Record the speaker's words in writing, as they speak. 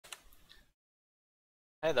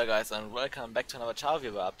Hey there guys, and welcome back to another Chao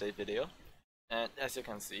viewer update video. And as you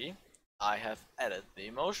can see, I have added the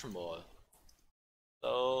emotion ball.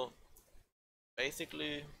 So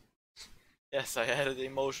basically, yes, I added the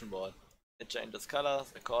emotion ball. It changes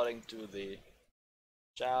colors according to the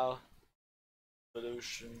Chao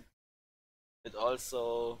solution. It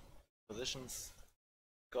also positions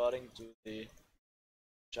according to the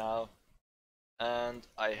Chao. And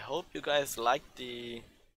I hope you guys liked the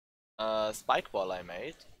spike ball I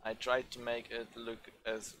made. I tried to make it look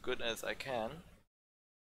as good as I can.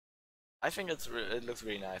 I think it looks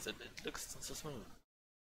really nice. It looks so smooth.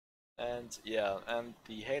 And yeah, and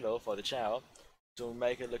the halo for the Chao, to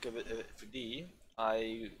make it look a bit 3D,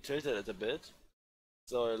 I tilted it a bit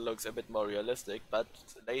so it looks a bit more realistic. But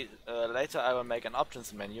later I will make an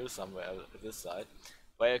options menu somewhere this side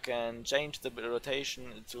where you can change the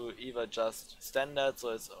rotation to either just standard, so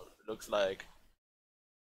it looks like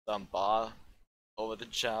some bar over the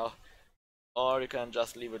Chao, or you can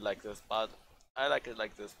just leave it like this. But I like it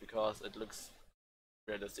like this because it looks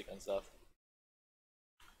realistic and stuff.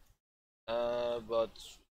 But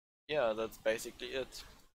yeah, that's basically it.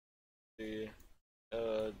 The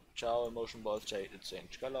Chao emotion balls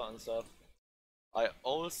change color and stuff. I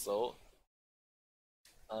also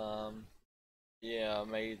yeah,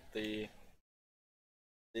 made these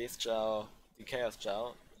Chao, the Chaos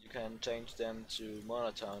Chao. You can change them to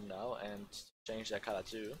monotone now and change their color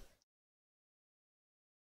too.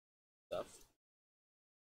 Stuff.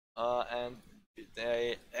 And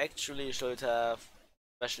they actually should have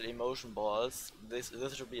special emotion balls. This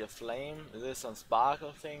should be a flame. This is some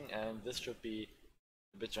sparkle thing, and this should be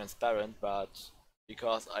a bit transparent. But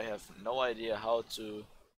because I have no idea how to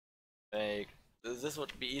make this,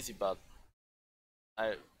 would be easy, but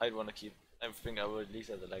I want to keep. I think I would leave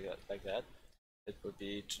it like that. It would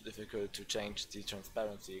be too difficult to change the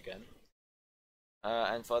transparency again.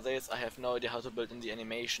 And for this, I have no idea how to build in the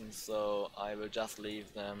animations, so I will just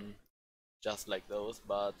leave them just like those.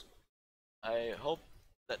 But I hope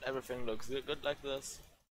that everything looks good like this.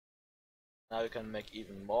 Now you can make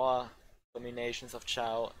even more combinations of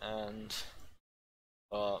Chao and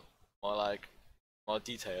more like more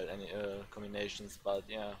detailed combinations. But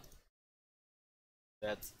yeah,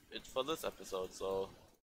 that's it for this episode. So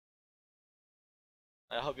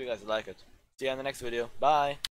I hope you guys like it. See you in the next video. Bye!